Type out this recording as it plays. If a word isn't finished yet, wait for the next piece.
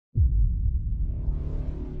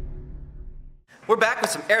We're back with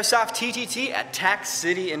some Airsoft TTT at Tax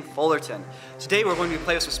City in Fullerton. Today we're going to be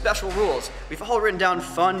playing with some special rules. We've all written down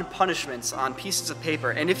fun punishments on pieces of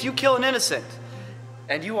paper, and if you kill an innocent,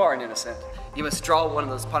 and you are an innocent, you must draw one of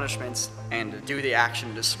those punishments and do the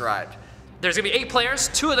action described. There's gonna be 8 players,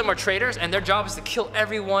 2 of them are traitors, and their job is to kill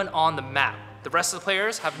everyone on the map. The rest of the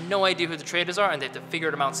players have no idea who the traitors are, and they have to figure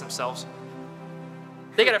it amongst themselves.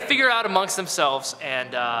 They gotta figure it out amongst themselves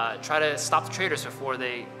and try to stop the traitors before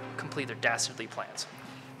they complete their dastardly plans.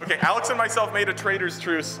 Okay, Alex and myself made a traitor's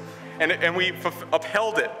truce, and we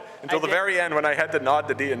upheld it until the very end when I had to nod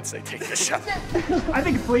to D and say, take this shot. I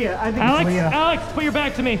think it's Leah. I think Alex, it's Leah. Alex, put your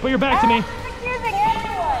back to me. Put your back to me. Accusing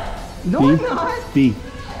everyone. No, I'm not. D.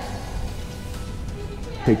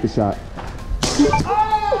 Take the shot.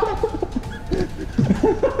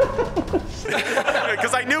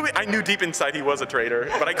 Because I knew deep inside he was a traitor,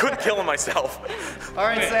 but I couldn't kill him myself. All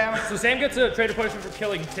right, Sam. So Sam gets a traitor punishment for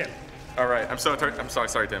killing Tim. All right, I'm sorry,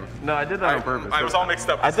 Tim. No, I did that on purpose. I was all mixed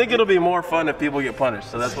up. I think it'll be more fun if people get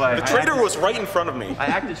punished, so that's why The traitor was right in front of me. I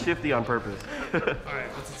acted shifty on purpose. All right,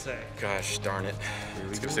 what's it say? Gosh darn it.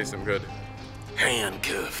 It's gonna say some good.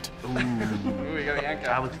 Handcuffed. Ooh, you got me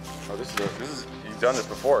handcuffed. Oh, this is you've done this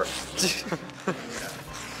before.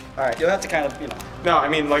 All right, you'll have to kind of, No, I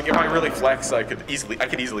mean, like, if I really flex, I could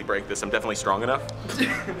easily break this. I'm definitely strong enough.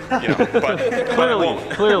 But I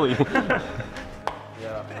won't. Clearly.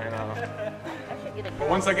 Yeah, I know. But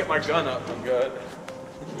once I get my gun up, I'm good.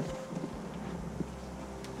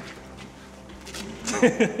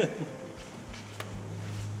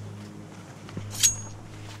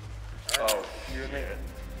 Oh, you admit it.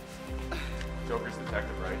 Joker's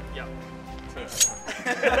detective, right? Yep.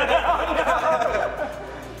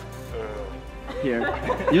 Here.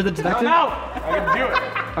 You're the detective? No! I can do it.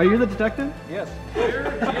 Are you the detective? Yes.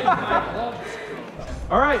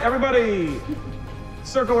 All right, everybody,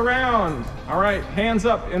 circle around. All right, hands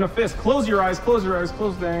up in a fist. Close your eyes, close your eyes,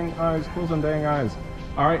 close dang eyes, close them dang eyes.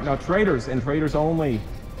 All right, now traitors and traitors only.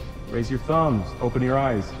 Raise your thumbs, open your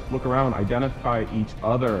eyes, look around, identify each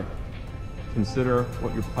other. Consider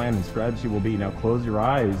what your plan and strategy will be. Now close your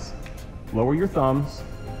eyes, lower your thumbs.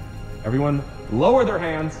 Everyone lower their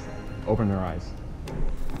hands, open their eyes.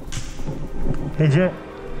 Hey, Jet.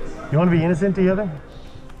 You want to be innocent together?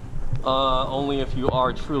 Only if you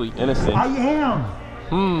are truly innocent. I am.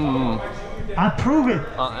 I prove it.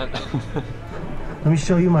 Let me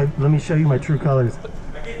show you my true colors. I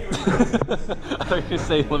thought you were gonna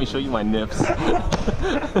say, let me show you my nips.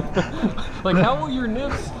 Like, how will your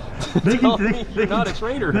nips tell me you're not a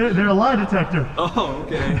traitor? They're a lie detector. Oh,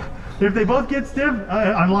 okay. If they both get stiff,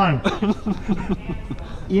 I'm lying.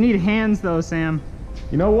 You need hands though, Sam.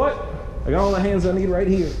 You know what? I got all the hands I need right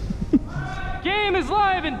here. Game is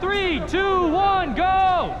live in 3, 2, 1,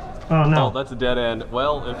 go! Oh no. Oh, that's a dead end.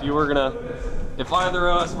 Well, if either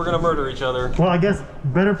of us were gonna murder each other. Well, I guess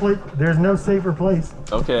better place. There's no safer place.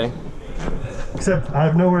 Okay. Except I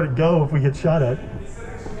have nowhere to go if we get shot at.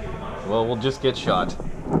 Well, we'll just get shot.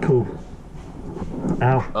 Cool.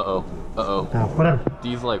 Ow. Uh-oh. Uh-oh. Ow. Whatever.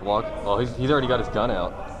 D's like oh, he's already got his gun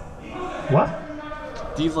out. What?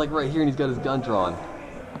 D's like right here and he's got his gun drawn.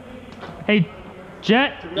 Hey,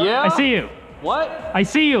 Jet. Yeah? I see you. What? I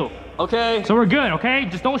see you. Okay. So we're good, okay?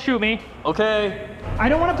 Just don't shoot me. Okay. I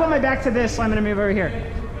don't want to put my back to this, so I'm going to move over here.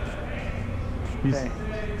 Okay.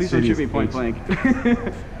 Please don't shoot me point blank.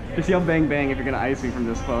 Just yell bang bang if you're gonna ice me from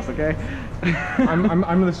this close, okay?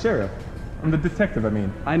 I'm the sheriff. I'm the detective, I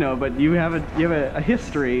mean. I know, but you have a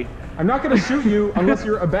history. I'm not gonna shoot you unless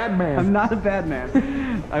you're a bad man. I'm not a bad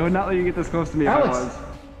man. I would not let you get this close to me Alex. if I was.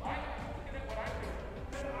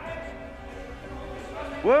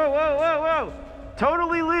 Whoa, whoa, whoa, whoa!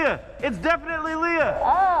 Totally Leah! It's definitely Leah!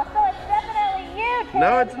 Oh, so it's definitely you, Tim.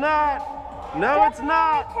 No, it's not! No, it's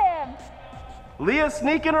not! Tim. Leah's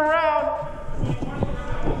sneaking around!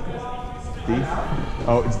 D?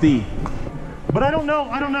 Oh, it's D. But I don't know.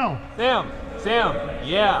 Sam,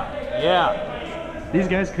 yeah. These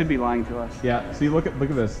guys could be lying to us. Yeah, see, look at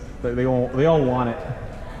this. They all want it.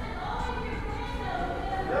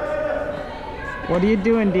 What are you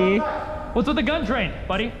doing, D? What's with the gun train,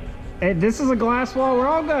 buddy? Hey, this is a glass wall. We're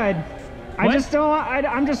all good. I What? just don't.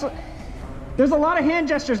 I'm just. There's a lot of hand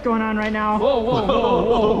gestures going on right now.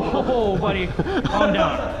 Whoa, buddy. Calm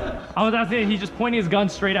down. I was asking, he's just pointing his gun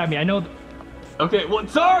straight at me. I know. Okay, well,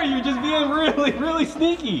 sorry, you're just being really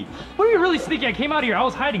sneaky. What are you really sneaky? I came out here. I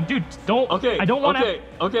was hiding. Dude, don't. Okay. I don't want to.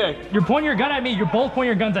 Okay. You're pointing your gun at me. You're both pointing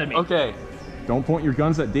your guns at me. Okay. Don't point your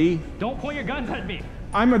guns at D. Don't point your guns at me.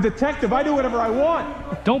 I'm a detective. I do whatever I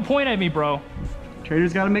want. Don't point at me, bro.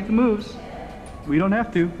 Traitors gotta make the moves. We don't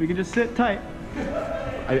have to. We can just sit tight.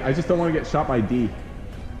 I just don't want to get shot by D.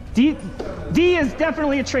 D is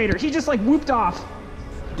definitely a traitor. He just like whooped off.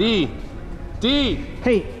 D.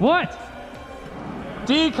 Hey, What?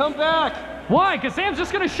 D, come back. Why? Because Sam's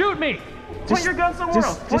just gonna shoot me. Point your gun somewhere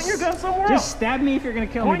else. Point your gun somewhere else. Just stab me if you're gonna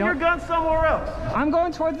kill me. Point your gun somewhere else. I'm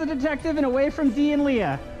going towards the detective and away from D and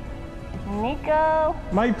Leah. Nico.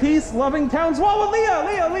 My peace-loving townsfolk.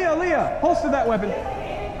 Leah. Holster that weapon.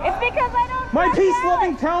 It's because I don't My trust peace-loving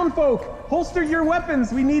Alex. townfolk. Holster your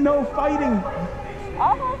weapons. We need no fighting.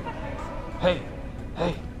 I'll holster. Hey,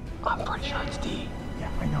 I'm pretty sure it's D. Yeah,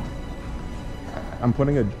 I know. I'm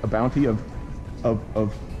putting a bounty of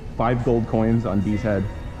 5 gold coins on D's head.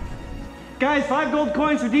 Guys, 5 gold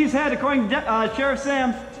coins for D's head, according to Sheriff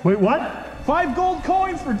Sam. Wait, what? 5 gold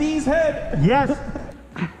coins for D's head. Yes.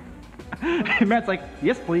 Matt's like,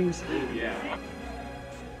 yes, please.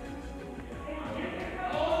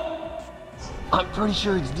 I'm pretty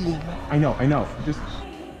sure it's D. I know. Just.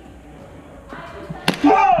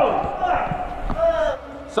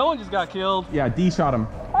 Someone just got killed. Yeah, D shot him.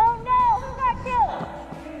 Oh no, who got killed?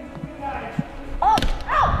 Oh,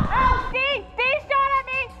 ow! D shot at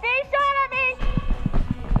me! D shot at me!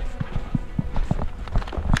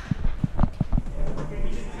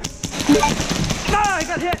 Ah, I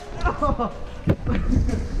got hit. Oh.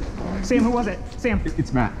 Sam, who was it? Sam.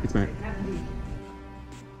 It's Matt.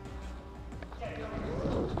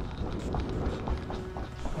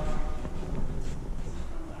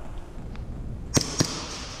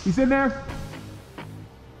 He's in there.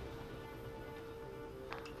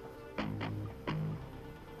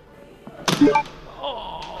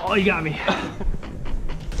 Oh, you got me.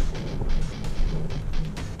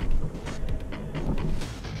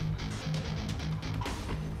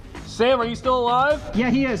 Sam, are you still alive? Yeah,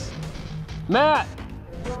 he is. Matt.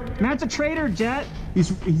 Matt's a traitor, Jet. He's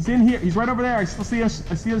in here. He's right over there. I still see us.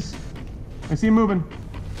 I see him moving.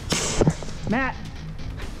 Matt.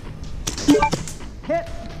 Hit.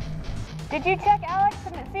 Did you check Alex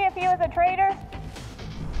to see if he was a traitor?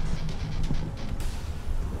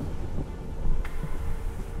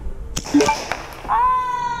 Oh!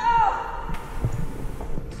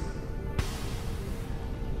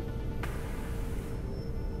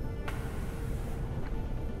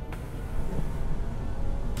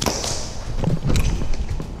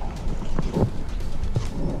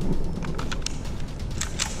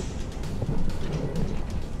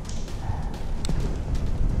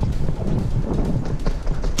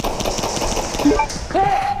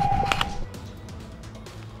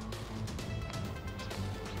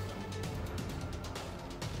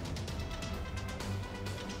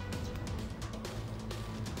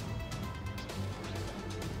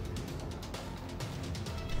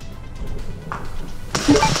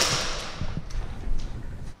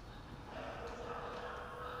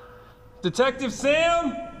 Detective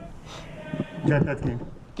Sam. Jet, that's game.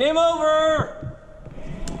 Game over.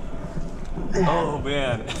 Oh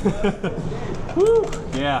man. Woo.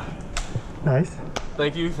 Yeah. Nice.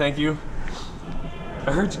 Thank you.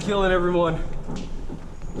 I heard you killing everyone.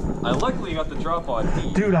 I luckily got the drop on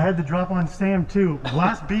D. Dude, I had the drop on Sam too.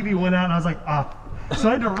 Last BB went out and I was like, ah. So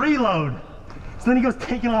I had to reload. So then he goes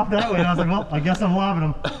taking off that way and I was like, well, I guess I'm lobbing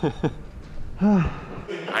him.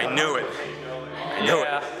 I knew it.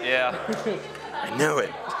 Yeah. I knew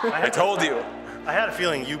it. I told you. I had a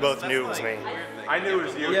feeling you both knew it was me. I knew it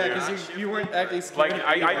was you. Yeah, because you weren't acting scared. Like,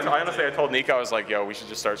 I honestly, I told Nico, I was like, yo, we should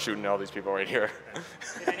just start shooting all these people right here.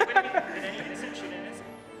 Did any innocent shoot innocent?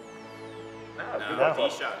 No.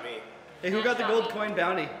 He shot me. Hey, who got the gold coin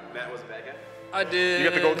bounty? Matt was a bad guy. I did. You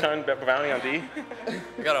got the gold coin bounty on D? I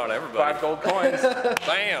got it on everybody. 5 gold coins.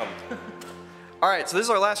 Bam. All right, so this is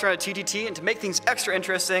our last round of TTT, and to make things extra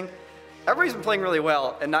interesting, everybody's been playing really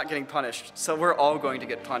well and not getting punished, so we're all going to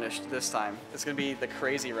get punished this time. It's going to be the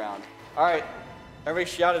crazy round. All right, everybody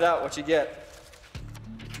shout it out what you get.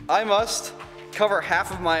 I must cover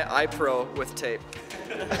half of my eye pro with tape.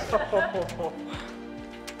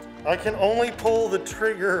 I can only pull the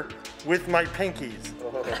trigger with my pinkies.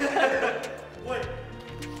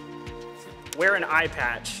 Wear an eye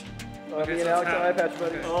patch. Me and Alex on eye patch,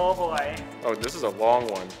 buddy. Oh boy. Oh, this is a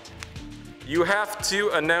long one. You have to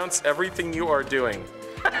announce everything you are doing.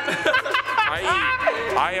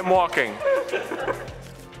 I am walking.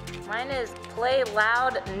 Mine is play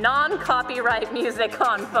loud, non-copyright music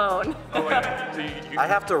on phone. Oh, wait. So I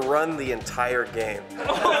have to run the entire game.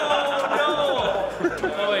 Oh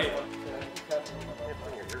wait.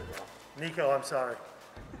 Nico, I'm sorry.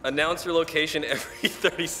 Announce your location every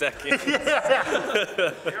 30 seconds. Here I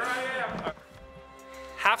am.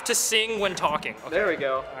 Have to sing when talking. Okay. There we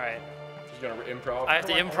go. All right. You're gonna improv? I have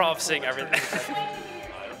to improv sing everything.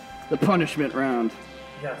 The punishment round.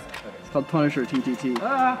 Yes. It's called Punisher TTT.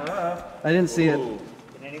 I didn't see it. Did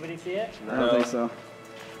anybody see it? I don't think so.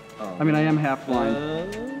 I mean, I am half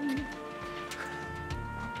blind.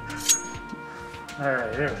 All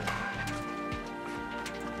right, there.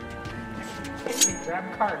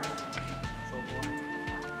 Grab a card.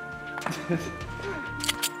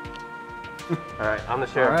 All right, I'm the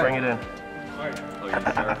sheriff. All right.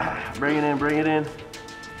 Bring it in. Bring it in. Bring it in.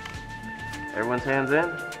 Everyone's hands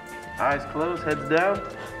in. Eyes closed. Heads down.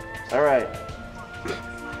 All right.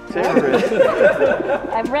 Terrorist.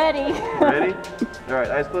 I'm ready. Ready? All right.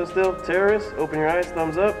 Eyes closed still. Terrorist. Open your eyes.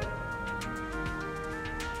 Thumbs up.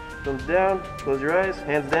 Thumbs down. Close your eyes.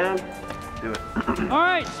 Hands down. Do it. All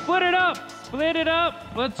right, split it up. Split it up.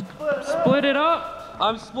 Let's split it up.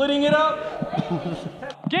 I'm splitting it up.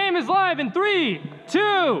 Game is live in 3,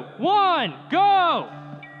 2, 1, go. All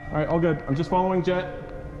right, all good. I'm just following Jet.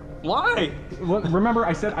 Why? Well, remember,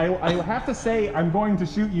 I said I have to say I'm going to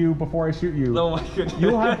shoot you before I shoot you. Oh my goodness.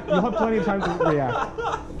 You'll have plenty of time to react.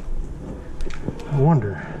 I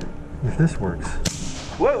wonder if this works.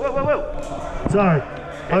 Whoa, whoa, whoa, whoa. Sorry,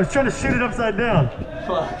 I was trying to shoot it upside down.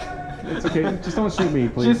 Fuck. It's okay. Just don't shoot me,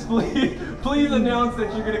 please. Just please announce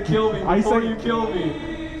that you're gonna kill me before you kill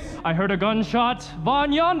me. I heard a gunshot.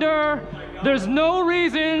 Von yonder. There's no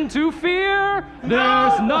reason to fear.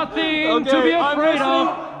 There's nothing to be afraid of.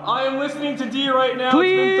 I am listening to D right now.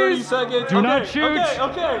 Please it's been 30 seconds. do not shoot.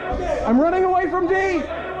 Okay. I'm running away from D.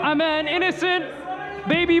 I'm an innocent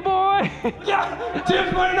baby boy. Yeah,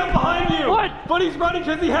 Tim's running up behind you. What? But he's running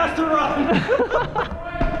because he has to run.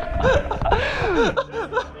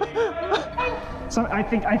 So I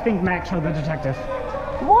think Mac killed the detective.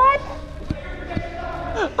 What?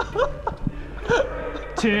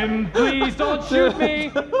 Tim, please don't shoot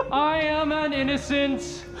me. I am an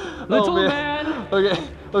innocent little man. Okay.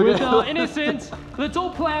 With an innocent little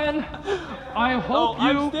plan. I hope you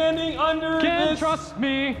I'm standing under can trust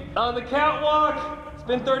me. On the catwalk. It's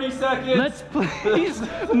been 30 seconds. Let's please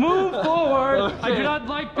move forward. Okay. I do not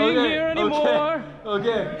like being here anymore.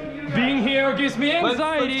 Okay. Being here gives me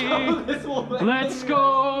anxiety. Let's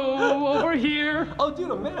go over here. Oh,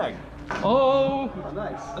 dude, a mag. Oh,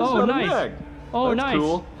 Nice. oh, nice. Oh, That's nice.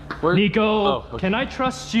 cool. Nico, can I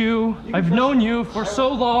trust you? I've known you for so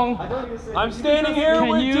long. I'm standing here Can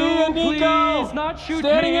with you D and Nico. please not shoot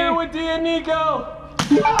standing me? here with D and Nico.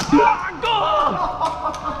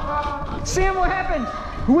 Sam, what happened?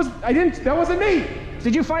 Who was? I didn't. That wasn't me.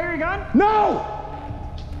 Did you fire your gun? No.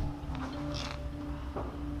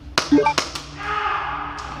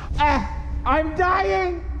 I'm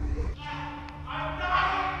dying.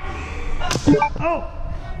 Oh!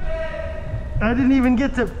 I didn't even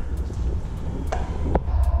get to.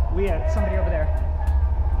 Leah, somebody over there.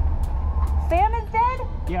 Sam is dead?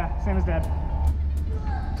 Yeah, Sam is dead.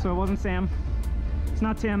 So it wasn't Sam. It's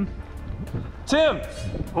not Tim. Tim.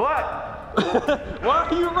 What? Why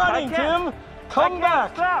are you running, Tim? Come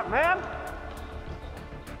back. Stop, man.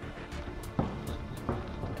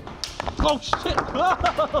 Oh shit!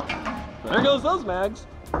 There goes those mags.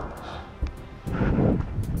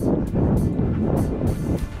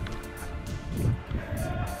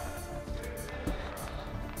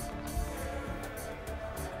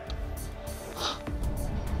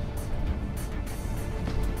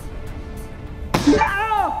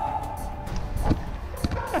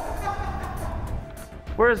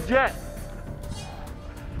 Where's Jet?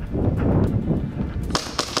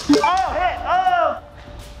 Oh, hit! Oh!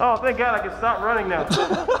 Oh, thank God I can stop running now.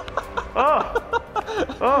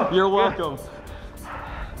 Oh! You're welcome.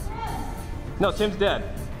 No, Tim's dead.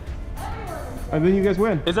 And then you guys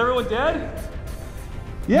win. Is everyone dead?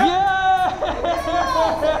 Yeah!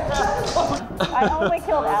 I only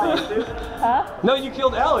killed Alex. Huh? No, you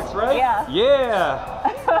killed Alex, right? Yeah.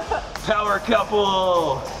 Yeah! Power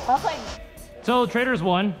couple! I was like, So traders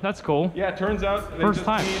won. That's cool. Yeah, it turns out they First just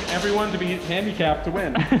time. need everyone to be handicapped to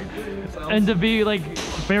win. And to be like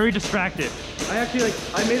very distracted. I actually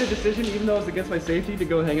I made a decision, even though it was against my safety, to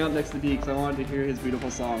go hang out next to D because I wanted to hear his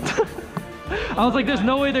beautiful song. I was like, there's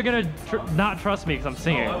no way they're gonna not trust me because I'm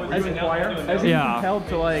singing. I was Yeah. compelled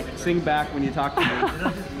to like sing back when you talk to me.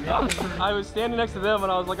 I was standing next to them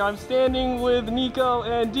and I was like, I'm standing with Nico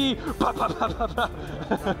and D.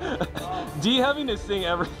 D having to sing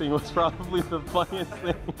everything was probably the funniest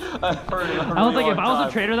thing I've heard in a really I was like, if long I was time.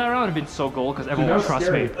 a trader that round, it'd been so gold because everyone would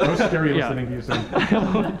trust me. That was scary Yeah. listening to you sing.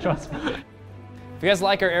 Everyone would trust me. If you guys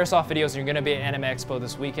like our Airsoft videos and you're gonna be at Anime Expo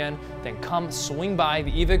this weekend, then come swing by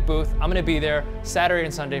the EVIC booth. I'm gonna be there Saturday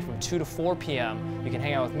and Sunday from 2 to 4 p.m. You can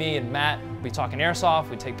hang out with me and Matt. We'll be talking Airsoft,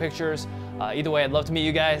 we take pictures. Either way, I'd love to meet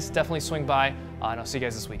you guys. Definitely swing by, and I'll see you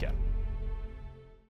guys this weekend.